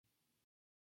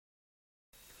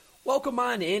Welcome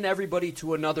on in, everybody,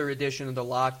 to another edition of the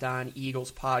Locked On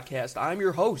Eagles podcast. I'm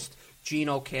your host,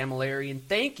 Gino Camilleri, and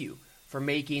thank you for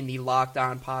making the Locked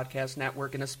On Podcast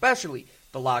Network, and especially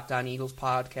the Locked On Eagles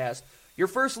podcast, your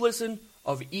first listen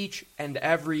of each and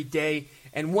every day.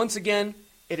 And once again,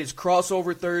 it is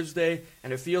Crossover Thursday,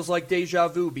 and it feels like deja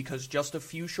vu because just a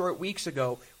few short weeks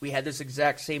ago, we had this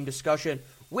exact same discussion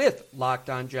with Locked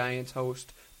On Giants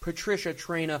host Patricia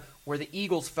Traina, where the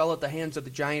Eagles fell at the hands of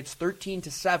the Giants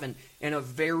 13-7 in a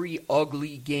very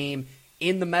ugly game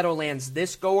in the Meadowlands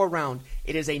this go-around.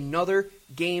 It is another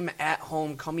game at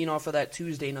home coming off of that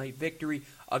Tuesday night victory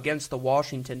against the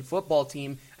Washington football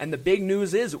team. And the big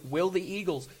news is, will the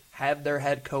Eagles have their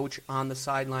head coach on the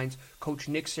sidelines? Coach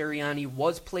Nick Sirianni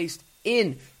was placed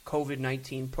in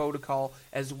COVID-19 protocol,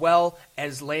 as well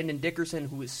as Landon Dickerson,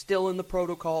 who is still in the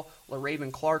protocol.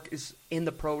 LaRaven Clark is in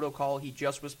the protocol. He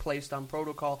just was placed on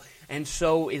protocol. And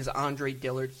so is Andre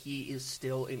Dillard. He is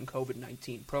still in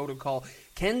COVID-19 protocol.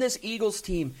 Can this Eagles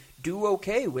team do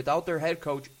okay without their head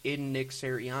coach in Nick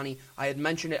Sirianni? I had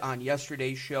mentioned it on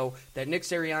yesterday's show that Nick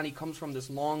Sirianni comes from this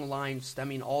long line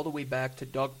stemming all the way back to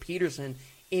Doug Peterson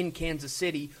in Kansas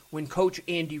City, when Coach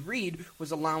Andy Reid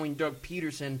was allowing Doug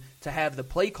Peterson to have the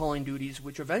play-calling duties,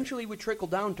 which eventually would trickle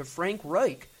down to Frank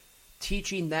Reich,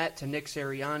 teaching that to Nick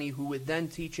Sirianni, who would then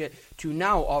teach it to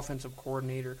now offensive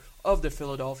coordinator of the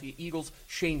Philadelphia Eagles,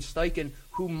 Shane Steichen,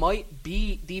 who might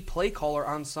be the play caller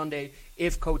on Sunday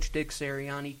if Coach Nick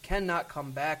Sirianni cannot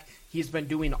come back. He's been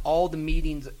doing all the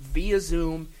meetings via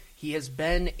Zoom. He has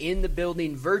been in the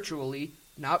building virtually,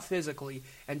 not physically,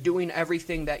 and doing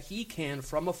everything that he can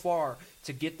from afar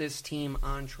to get this team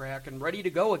on track and ready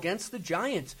to go against the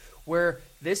Giants, where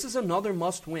this is another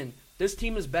must-win. This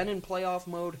team has been in playoff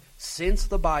mode since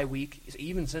the bye week,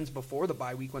 even since before the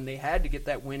bye week when they had to get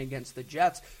that win against the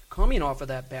Jets, coming off of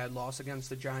that bad loss against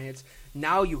the Giants.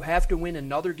 Now you have to win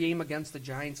another game against the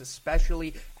Giants,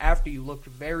 especially after you looked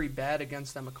very bad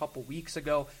against them a couple weeks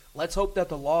ago. Let's hope that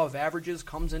the law of averages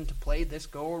comes into play this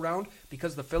go-around,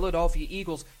 because the Philadelphia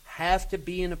Eagles have to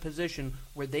be in a position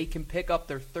where they can pick up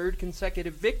their third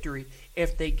consecutive victory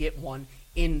if they get one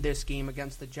in this game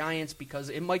against the Giants, because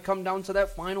it might come down to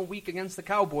that final week against the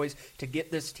Cowboys to get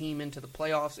this team into the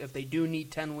playoffs. If they do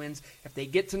need 10 wins, if they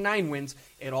get to 9 wins,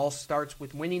 it all starts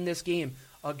with winning this game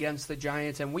against the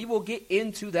Giants. And we will get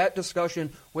into that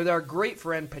discussion with our great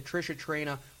friend Patricia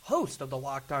Traina, host of the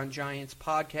Locked On Giants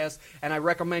podcast, and I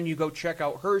recommend you go check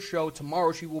out her show.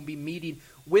 Tomorrow she will be meeting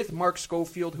with Mark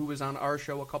Schofield, who was on our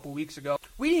show a couple weeks ago.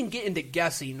 We didn't get into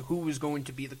guessing who was going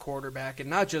to be the quarterback, and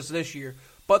not just this year,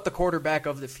 but the quarterback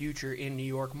of the future in New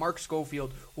York. Mark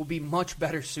Schofield will be much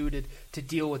better suited to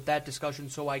deal with that discussion,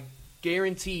 so I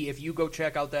guarantee if you go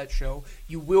check out that show,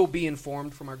 you will be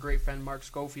informed from our great friend Mark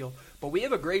Schofield. But we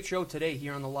have a great show today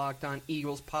here on the Locked On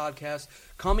Eagles podcast.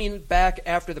 Coming back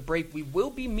after the break, we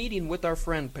will be meeting with our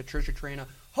friend Patricia Traina,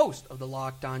 host of the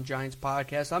Locked On Giants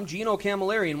podcast. I'm Gino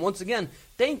Camilleri, and once again,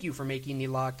 thank you for making the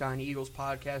Locked On Eagles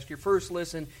podcast your first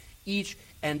listen each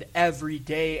and every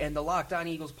day. And the Locked On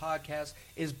Eagles podcast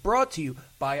is brought to you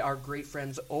by our great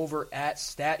friends over at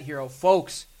Stat Hero.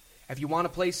 Folks, if you want to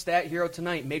play Stat Hero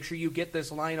tonight, make sure you get this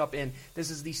lineup in. This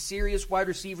is the Serious Wide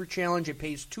Receiver Challenge. It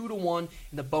pays 2-1,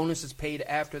 and the bonus is paid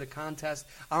after the contest.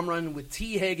 I'm running with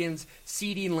T. Higgins,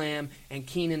 CeeDee Lamb, and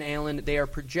Keenan Allen. They are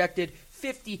projected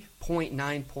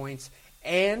 50.9 points.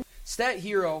 And Stat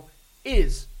Hero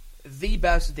is the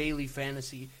best daily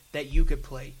fantasy that you could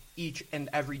play each and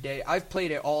every day. I've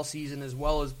played it all season, as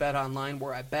well as Bet Online,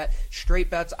 where I bet straight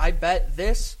bets. I bet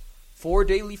this for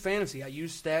daily fantasy. I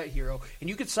use Stat Hero, and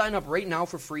you can sign up right now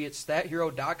for free at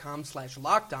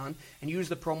stathero.com/lockedon and use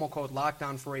the promo code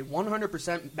LOCKEDON for a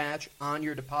 100% match on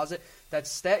your deposit.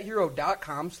 That's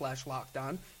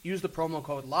stathero.com/lockedon. Use the promo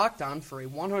code LOCKEDON for a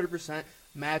 100%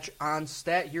 match on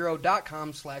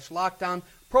stathero.com/lockedon.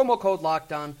 Promo code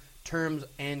LOCKEDON. Terms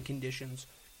and conditions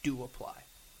do apply.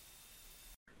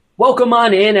 Welcome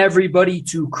on in, everybody,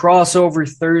 to Crossover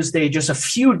Thursday. Just a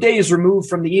few days removed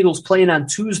from the Eagles playing on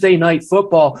Tuesday Night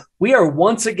Football. We are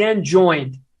once again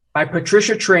joined by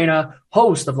Patricia Traina,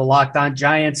 host of the Locked On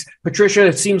Giants. Patricia,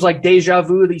 it seems like deja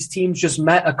vu. These teams just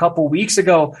met a couple weeks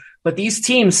ago, but these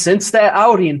teams, since that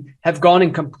outing, have gone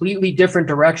in completely different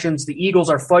directions. The Eagles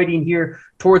are fighting here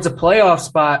towards a playoff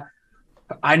spot.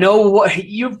 I know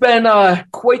you've been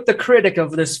quite the critic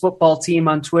of this football team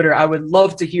on Twitter. I would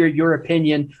love to hear your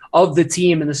opinion of the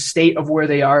team and the state of where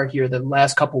they are here the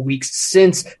last couple weeks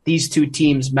since these two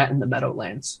teams met in the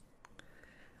Meadowlands.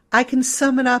 I can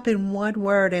sum it up in one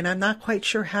word, and I'm not quite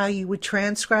sure how you would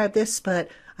transcribe this, but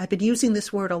I've been using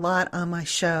this word a lot on my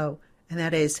show, and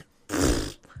that is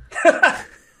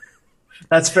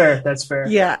That's fair. That's fair.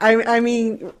 Yeah, I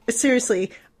mean,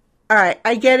 seriously. All right,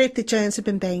 I get it. The Giants have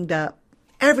been banged up.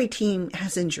 Every team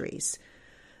has injuries.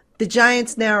 The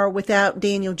Giants now are without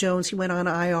Daniel Jones. He went on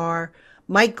IR.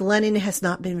 Mike Glennon has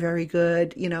not been very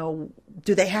good. You know,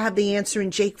 do they have the answer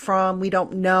in Jake Fromm? We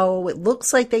don't know. It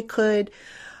looks like they could,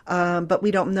 but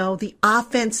we don't know. The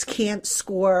offense can't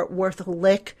score worth a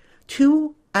lick.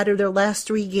 2 out of their last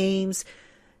 3 games,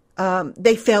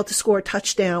 they failed to score a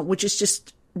touchdown, which is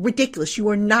just ridiculous. You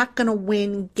are not going to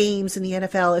win games in the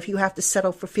NFL if you have to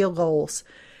settle for field goals.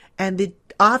 And the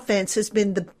offense has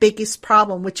been the biggest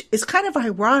problem, which is kind of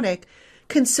ironic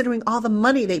considering all the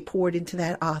money they poured into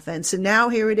that offense. And now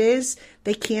here it is.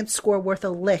 They can't score worth a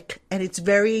lick. And it's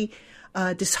very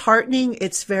disheartening.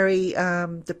 It's very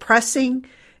depressing.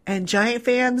 And Giant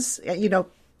fans, you know,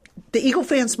 the Eagle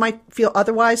fans might feel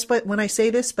otherwise but when I say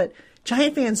this, but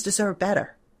Giant fans deserve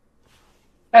better.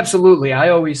 Absolutely. I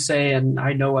always say, and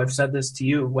I know I've said this to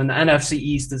you, when the NFC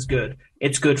East is good,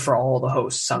 it's good for all the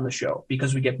hosts on the show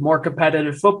because we get more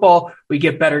competitive football, we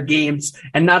get better games,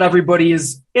 and not everybody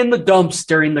is in the dumps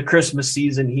during the Christmas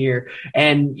season here.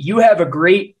 And you have a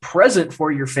great present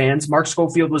for your fans. Mark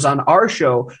Schofield was on our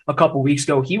show a couple weeks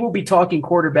ago. He will be talking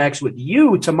quarterbacks with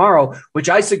you tomorrow, which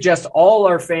I suggest all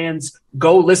our fans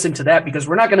go listen to that because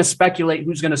we're not going to speculate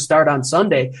who's going to start on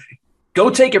Sunday. Go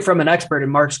take it from an expert in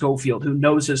Mark Schofield who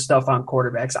knows his stuff on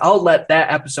quarterbacks. I'll let that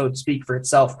episode speak for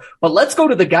itself. But let's go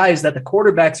to the guys that the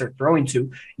quarterbacks are throwing to.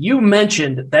 You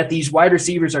mentioned that these wide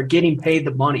receivers are getting paid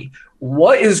the money.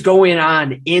 What is going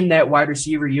on in that wide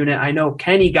receiver unit? I know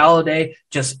Kenny Golladay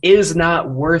just is not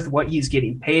worth what he's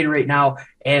getting paid right now.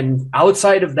 And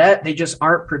outside of that, they just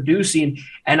aren't producing.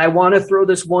 And I want to throw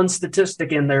this one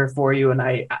statistic in there for you. And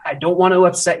I don't want to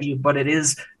upset you, but it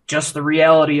is just the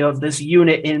reality of this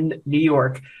unit in New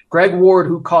York. Greg Ward,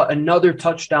 who caught another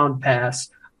touchdown pass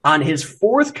on his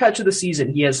 4th catch of the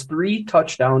season, he has 3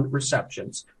 touchdown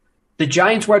receptions. The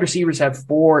Giants wide receivers have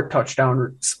 4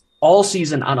 touchdowns all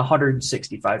season on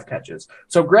 165 catches.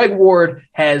 So Greg Ward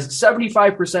has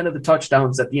 75% of the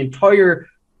touchdowns that the entire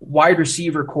wide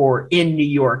receiver core in New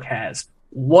York has.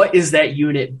 What is that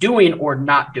unit doing or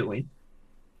not doing?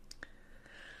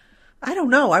 I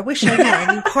don't know. I wish I knew.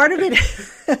 I mean, part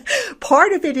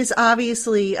of it is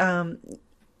obviously,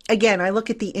 again, I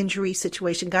look at the injury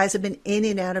situation. Guys have been in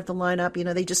and out of the lineup. You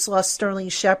know, they just lost Sterling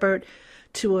Shepard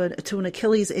to an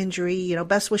Achilles injury. You know,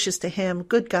 best wishes to him.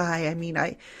 Good guy. I mean,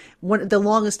 the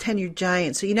longest tenured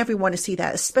Giant. So you never want to see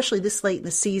that, especially this late in the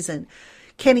season.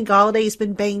 Kenny Golladay has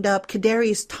been banged up.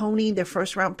 Kadarius Toney, their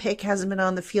first-round pick, hasn't been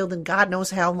on the field in God knows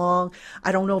how long.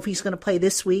 I don't know if he's going to play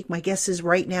this week. My guess is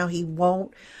right now he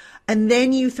won't. And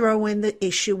then you throw in the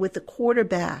issue with the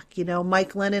quarterback. You know,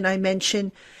 Mike Glennon, I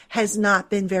mentioned, has not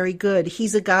been very good.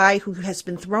 He's a guy who has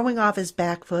been throwing off his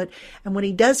back foot. And when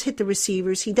he does hit the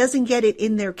receivers, he doesn't get it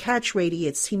in their catch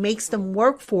radius. He makes them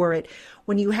work for it.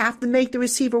 When you have to make the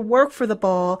receiver work for the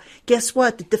ball, guess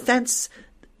what?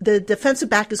 The defensive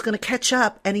back is going to catch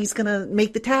up and he's going to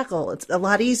make the tackle. It's a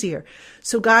lot easier.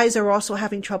 So guys are also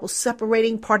having trouble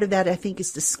separating. Part of that, I think,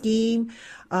 is the scheme.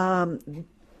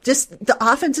 Just the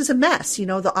offense is a mess. You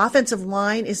know, the offensive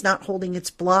line is not holding its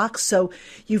blocks. So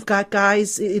you've got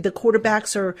guys, the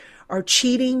quarterbacks are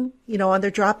cheating, you know, on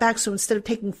their drop back. So instead of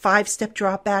taking 5-step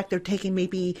drop back, they're taking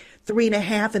maybe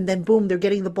 3.5 and then boom, they're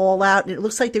getting the ball out. And it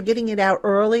looks like they're getting it out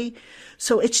early.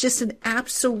 So it's just an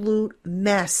absolute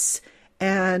mess.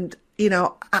 And, you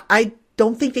know, I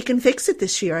don't think they can fix it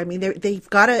this year. I mean, they've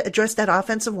got to address that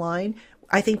offensive line.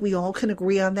 I think we all can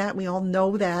agree on that. We all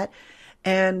know that.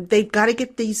 And they've got to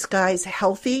get these guys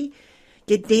healthy,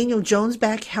 get Daniel Jones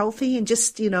back healthy, and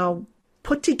just, you know,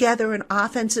 put together an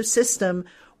offensive system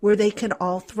where they can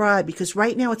all thrive. Because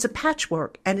right now it's a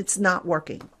patchwork and it's not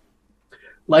working.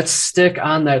 Let's stick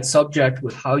on that subject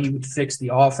with how you would fix the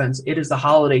offense. It is the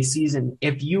holiday season.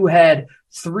 If you had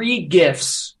 3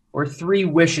 gifts or 3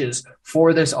 wishes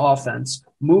for this offense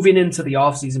moving into the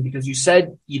offseason, because you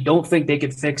said you don't think they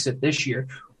could fix it this year,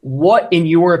 what, in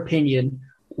your opinion,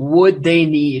 would they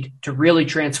need to really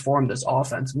transform this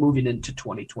offense moving into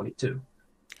 2022?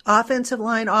 Offensive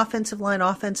line, offensive line,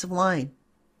 offensive line.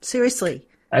 Seriously.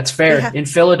 That's fair. In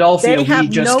Philadelphia, we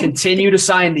just continue to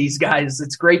sign these guys.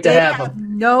 It's great to have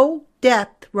them. No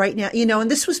depth right now. You know, and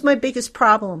this was my biggest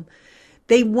problem.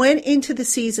 They went into the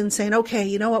season saying, okay,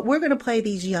 you know what? We're going to play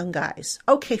these young guys.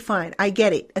 Okay, fine. I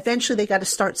get it. Eventually, they got to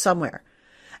start somewhere.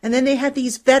 And then they had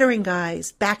these veteran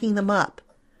guys backing them up.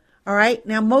 All right.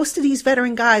 Now, most of these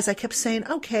veteran guys, I kept saying,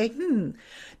 okay,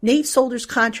 Nate Solder's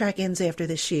contract ends after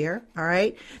this year. All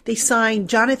right. They signed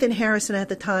Jonathan Harrison at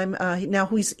the time. Now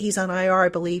he's on IR, I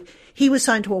believe. He was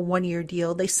signed to a 1-year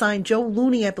deal. They signed Joe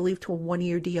Looney, I believe, to a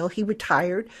 1-year deal. He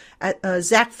retired.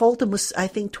 Zach Fulton was, I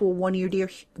think, to a 1-year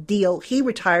deal. He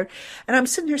retired. And I'm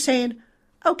sitting here saying,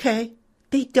 okay,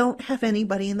 they don't have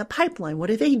anybody in the pipeline. What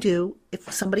do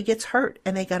if somebody gets hurt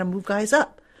and they got to move guys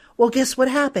up? Well, guess what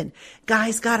happened?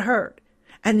 Guys got hurt.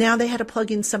 And now they had to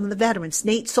plug in some of the veterans.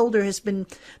 Nate Solder has been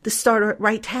the starter at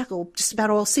right tackle just about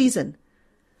all season.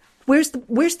 Where's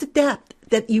the depth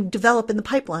that you develop in the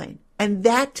pipeline? And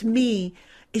that, to me,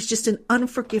 is just an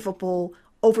unforgivable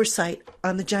oversight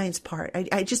on the Giants' part.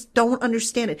 I just don't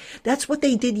understand it. That's what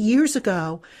they did years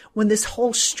ago when this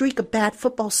whole streak of bad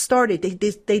football started.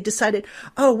 They decided,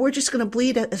 we're just going to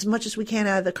bleed as much as we can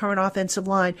out of the current offensive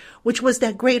line, which was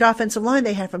that great offensive line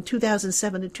they had from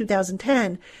 2007 to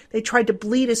 2010. They tried to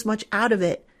bleed as much out of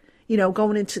it,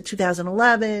 going into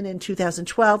 2011 and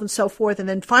 2012 and so forth. And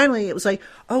then finally it was like,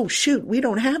 oh, shoot, we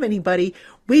don't have anybody.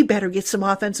 We better get some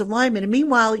offensive linemen. And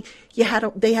meanwhile, they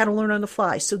had to learn on the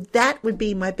fly. So that would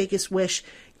be my biggest wish.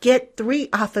 Get 3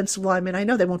 offensive linemen. I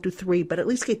know they won't do 3, but at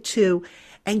least get 2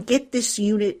 and get this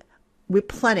unit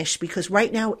replenished, because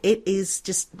right now it is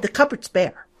just, the cupboard's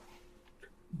bare.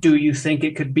 Do you think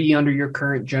it could be under your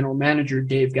current general manager,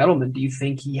 Dave Gettleman? Do you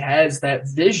think he has that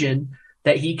vision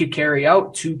that he could carry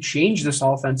out to change this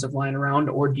offensive line around?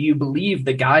 Or do you believe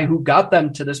the guy who got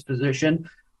them to this position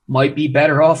might be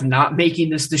better off not making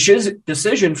this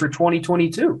decision for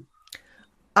 2022?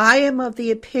 I am of the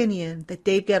opinion that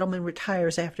Dave Gettleman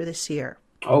retires after this year.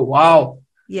 Oh, wow.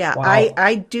 Yeah, wow.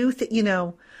 I do think,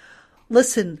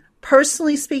 listen,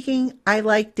 personally speaking, I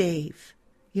like Dave.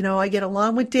 I get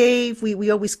along with Dave. We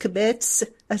always commit,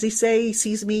 as he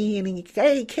sees me and he,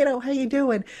 hey, kiddo, how you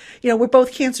doing? We're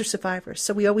both cancer survivors,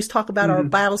 so we always talk about our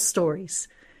battle stories.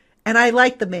 And I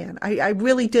like the man. I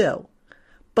really do.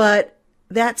 But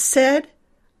that said,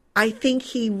 I think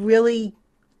he really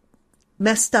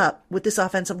messed up with this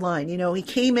offensive line. He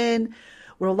came in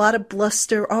with a lot of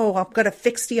bluster. Oh, I'm going to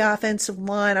fix the offensive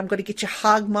line. I'm going to get you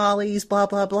hog mollies, blah,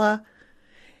 blah, blah.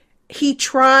 He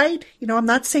tried. I'm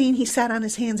not saying he sat on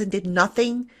his hands and did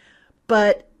nothing,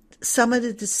 but some of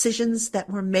the decisions that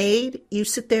were made, you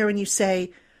sit there and you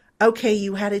say, okay,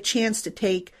 you had a chance to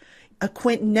take a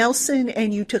Quentin Nelson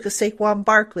and you took a Saquon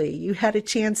Barkley. You had a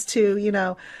chance to,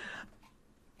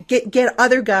 get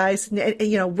other guys,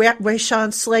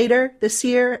 Rashawn Slater this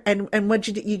year, and what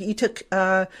you took,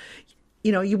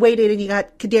 you waited and you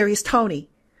got Kadarius Toney.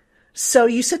 So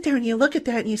you sit there and you look at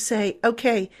that and you say,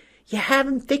 okay, you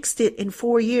haven't fixed it in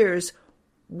 4 years.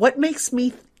 What makes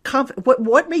me confident?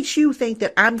 What makes you think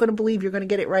that I'm going to believe you're going to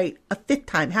get it right a 5th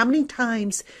time? How many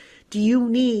times do you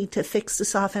need to fix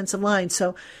this offensive line?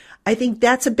 So I think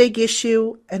that's a big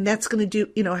issue, and that's going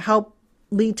to help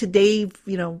lead to Dave,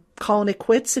 calling it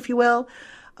quits, if you will.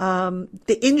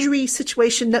 The injury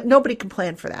situation, nobody can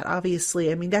plan for that,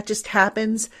 obviously. I mean, that just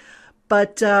happens.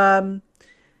 But,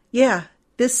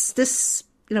 this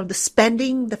the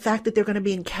spending, the fact that they're going to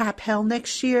be in cap hell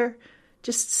next year,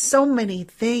 just so many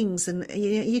things. And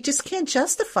you just can't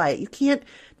justify it. You can't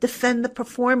defend the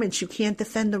performance. You can't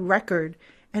defend the record.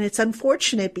 And it's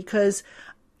unfortunate because,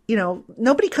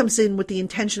 nobody comes in with the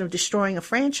intention of destroying a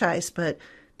franchise, but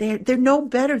they're no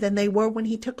better than they were when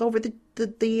he took over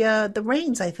the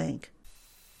reins, I think.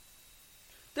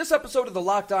 This episode of the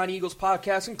Locked On Eagles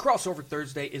podcast and Crossover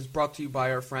Thursday is brought to you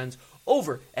by our friends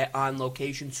over at On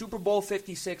Location. Super Bowl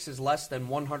 56 is less than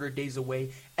 100 days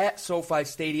away at SoFi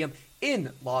Stadium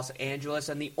in Los Angeles,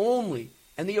 and the only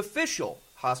and the official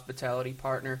hospitality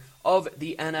partner of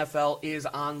the NFL is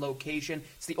On Location.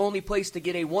 It's the only place to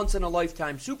get a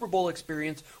once-in-a-lifetime Super Bowl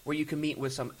experience where you can meet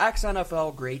with some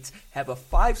ex-NFL greats, have a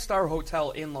 5-star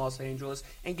hotel in Los Angeles,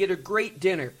 and get a great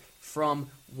dinner from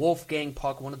Wolfgang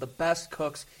Puck, one of the best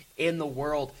cooks in the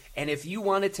world. And if you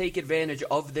want to take advantage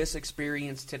of this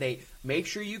experience today, make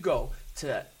sure you go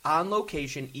to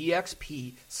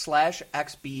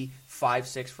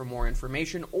onlocation.exp/XB56 for more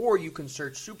information, or you can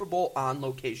search Super Bowl On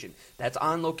Location. That's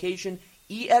On Location,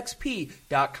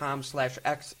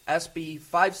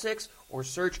 exp.com/SB56, or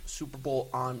search Super Bowl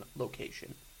On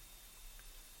Location.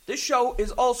 This show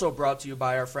is also brought to you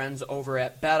by our friends over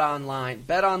at BetOnline.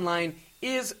 BetOnline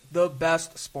is the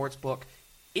best sportsbook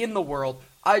in the world.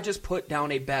 I just put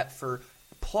down a bet for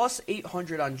plus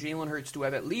 800 on Jalen Hurts to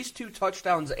have at least 2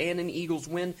 touchdowns and an Eagles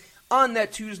win on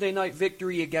that Tuesday night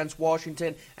victory against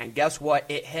Washington. And guess what?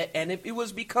 It hit, and it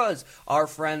was because our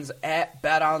friends at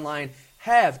BetOnline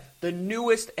have the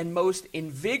newest and most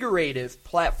invigorative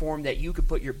platform that you could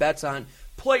put your bets on.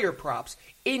 player props,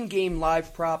 in-game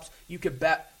live props. You could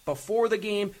bet before the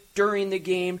game, during the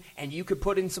game, and you could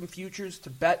put in some futures to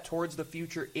bet towards the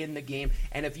future in the game.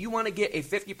 And if you want to get a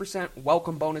 50%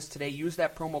 welcome bonus today, use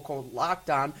that promo code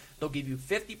LOCKEDON. They'll give you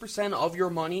 50% of your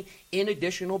money in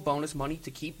additional bonus money to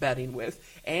keep betting with.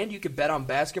 And you could bet on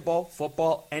basketball,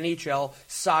 football, NHL,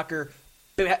 soccer,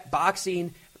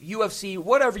 boxing, UFC,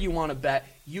 whatever you want to bet,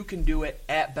 you can do it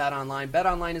at BetOnline.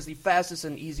 BetOnline is the fastest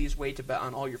and easiest way to bet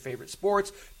on all your favorite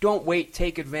sports. Don't wait.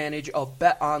 Take advantage of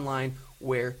BetOnline,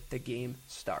 where the game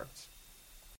starts.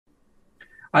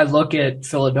 I look at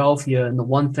Philadelphia, and the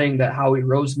one thing that Howie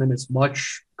Roseman, as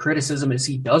much criticism as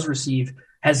he does receive,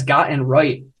 has gotten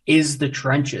right is the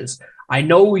trenches. I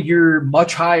know you're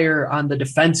much higher on the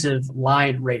defensive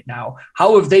line right now.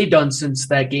 How have they done since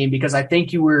that game? Because I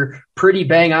think you were pretty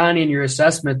bang on in your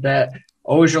assessment that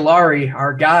Ojulari,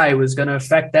 our guy, was going to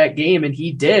affect that game, and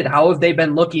he did. How have they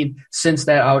been looking since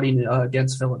that outing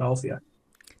against Philadelphia?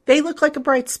 They look like a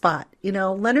bright spot. You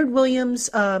know, Leonard Williams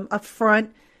up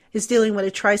front is dealing with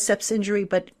a triceps injury,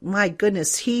 but my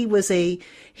goodness, he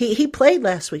played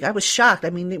last week. I was shocked. I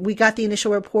mean, we got the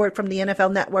initial report from the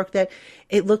NFL Network that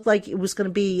it looked like it was going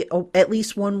to be at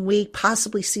least 1 week,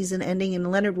 possibly season ending, and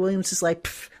Leonard Williams is like,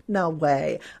 no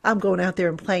way, I'm going out there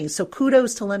and playing. So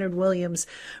kudos to Leonard Williams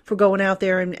for going out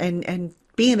there and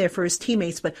being there for his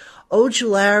teammates. But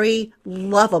Ojulari,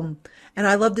 love him. And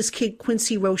I love this kid,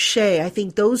 Quincy Roche. I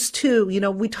think those two, you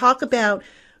know, we talk about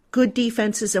good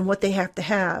defenses and what they have to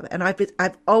have. And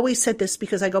I've always said this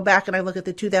because I go back and I look at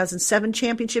the 2007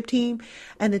 championship team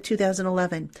and the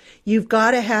 2011. You've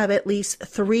got to have at least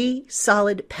 3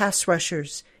 solid pass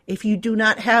rushers. If you do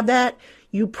not have that,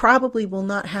 you probably will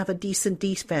not have a decent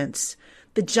defense.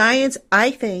 The Giants,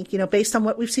 I think, you know, based on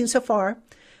what we've seen so far,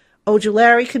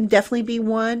 Ojulari can definitely be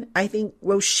one. I think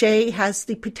Roche has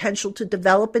the potential to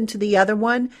develop into the other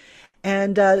one.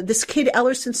 And this kid,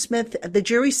 Ellerson Smith, the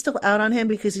jury's still out on him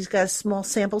because he's got a small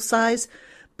sample size.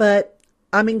 But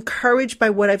I'm encouraged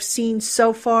by what I've seen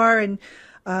so far. And,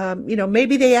 you know,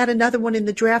 maybe they add another one in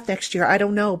the draft next year. I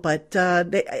don't know. But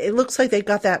it looks like they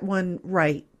got that one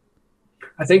right.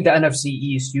 I think the NFC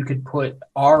East, you could put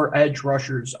our edge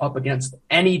rushers up against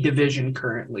any division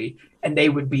currently, and they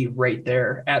would be right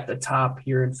there at the top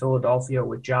here in Philadelphia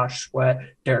with Josh Sweat,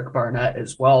 Derek Barnett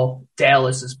as well.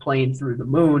 Dallas is playing through the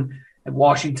moon, and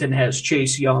Washington has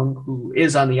Chase Young, who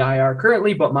is on the IR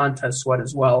currently, but Montez Sweat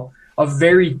as well. A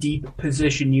very deep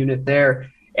position unit there.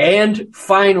 And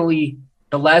finally,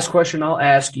 the last question I'll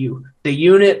ask you, the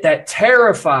unit that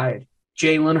terrified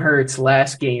Jalen Hurts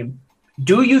last game,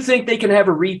 do you think they can have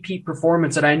a repeat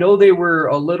performance? And I know they were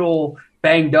a little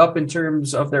banged up in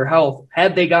terms of their health.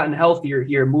 Had they gotten healthier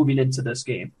here moving into this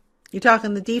game? You're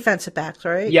talking the defensive backs,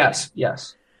 right? Yes.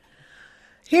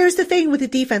 Here's the thing with the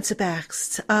defensive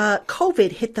backs.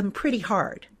 COVID hit them pretty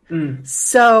hard.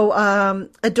 So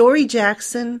Adoree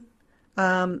Jackson,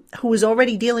 who was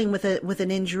already dealing with an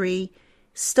injury,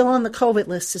 still on the COVID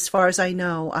list as far as I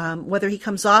know. Whether he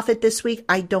comes off it this week,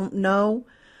 I don't know.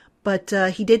 But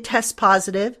he did test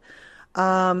positive.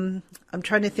 I'm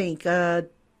trying to think.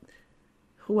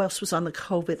 Who else was on the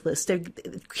COVID list?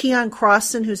 Keon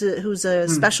Crossan, who's a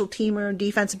special teamer,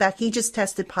 defensive back. He just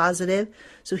tested positive,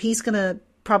 so he's going to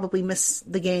probably miss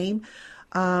the game.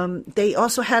 They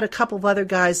also had a couple of other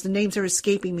guys. The names are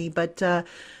escaping me, but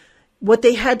what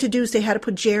they had to do is they had to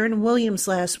put Jaron Williams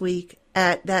last week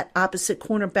at that opposite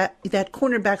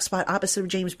cornerback spot opposite of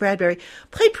James Bradbury.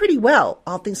 Played pretty well,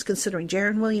 all things considering.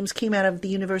 Jaron Williams came out of the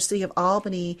University of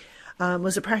Albany,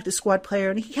 was a practice squad player,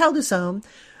 and he held his own.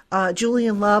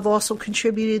 Julian Love also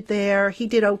contributed there. He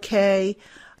did okay.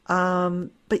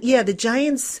 But yeah, the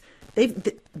Giants,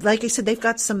 like I said, they've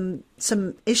got some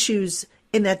issues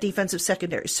in that defensive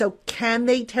secondary. So can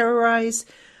they terrorize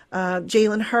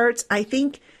Jalen Hurts? I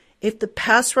think if the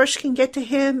pass rush can get to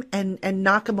him and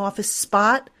knock him off his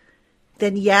spot,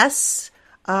 then yes.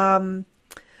 But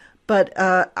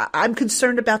I'm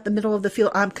concerned about the middle of the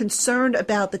field. I'm concerned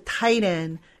about the tight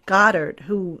end, Goddard,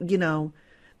 who, you know,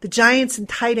 the Giants and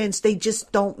tight ends, they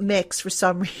just don't mix for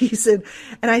some reason.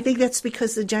 And I think that's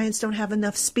because the Giants don't have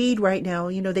enough speed right now.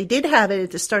 You know, they did have it at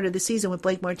the start of the season with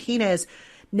Blake Martinez.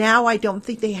 Now I don't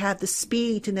think they have the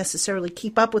speed to necessarily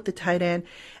keep up with the tight end.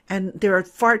 And there are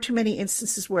far too many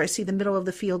instances where I see the middle of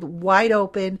the field wide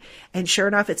open, and sure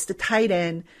enough, it's the tight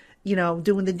end, you know,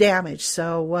 doing the damage.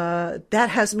 So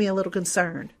that has me a little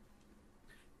concerned.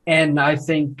 And I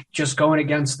think just going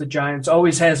against the Giants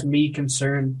always has me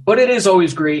concerned. But it is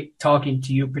always great talking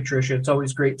to you, Patricia. It's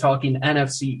always great talking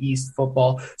NFC East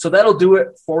football. So that'll do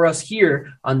it for us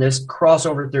here on this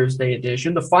Crossover Thursday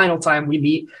edition, the final time we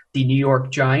meet the New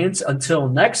York Giants. Until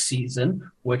next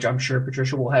season, which I'm sure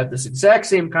Patricia will have this exact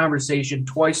same conversation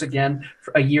twice again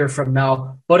a year from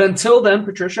now. But until then,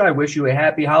 Patricia, I wish you a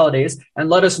happy holidays, and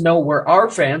let us know where our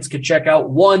fans could check out.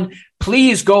 One,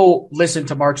 please go listen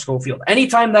to Mark Schofield.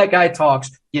 Anytime that guy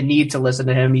talks, you need to listen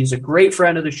to him. He's a great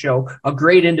friend of the show, a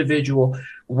great individual.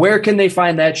 Where can they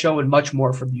find that show and much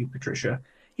more from you, Patricia?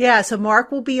 Yeah, so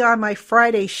Mark will be on my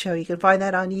Friday show. You can find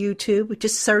that on YouTube.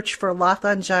 Just search for Locked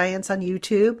On Giants on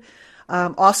YouTube.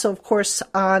 Also, of course,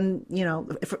 on,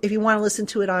 if you want to listen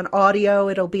to it on audio,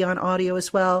 it'll be on audio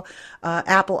as well.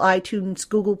 Apple, iTunes,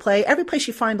 Google Play, every place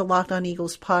you find the Locked On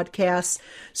Eagles podcast.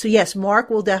 So yes, Mark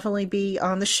will definitely be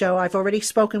on the show. I've already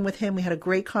spoken with him. We had a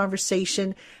great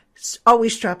conversation.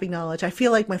 Always dropping knowledge. I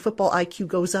feel like my football IQ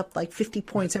goes up like 50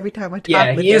 points every time I talk with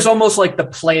him. Yeah, he is almost like the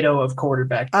Plato of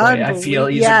quarterback play. I feel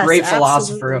he's a great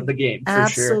philosopher of the game, for sure.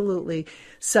 Absolutely.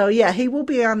 So yeah, he will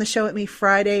be on the show with me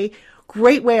Friday.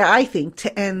 Great way, I think,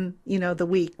 to end, the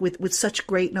week with such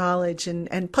great knowledge.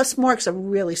 And plus Mark's a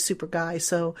really super guy.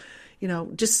 So,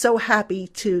 just so happy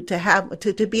to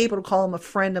be able to call him a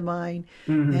friend of mine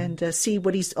and see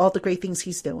all the great things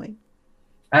he's doing.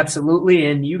 Absolutely.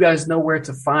 And you guys know where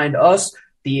to find us,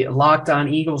 the Locked On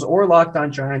Eagles or Locked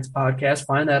On Giants podcast.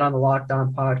 Find that on the Locked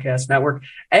On Podcast Network.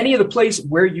 Any of the place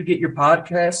where you get your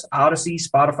podcasts, Odyssey,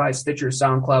 Spotify, Stitcher,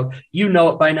 SoundCloud, you know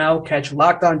it by now. Catch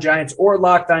Locked On Giants or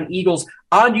Locked On Eagles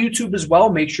on YouTube as well.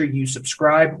 Make sure you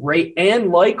subscribe, rate, and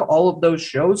like all of those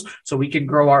shows so we can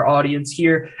grow our audience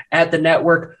here at the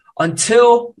network.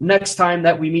 Until next time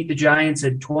that we meet the Giants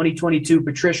in 2022,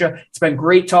 Patricia, it's been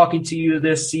great talking to you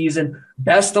this season.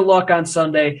 Best of luck on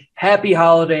Sunday. Happy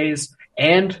holidays.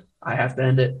 And I have to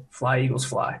end it. Fly, Eagles,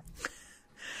 fly.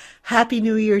 Happy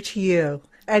New Year to you.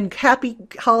 And happy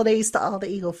holidays to all the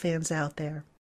Eagle fans out there.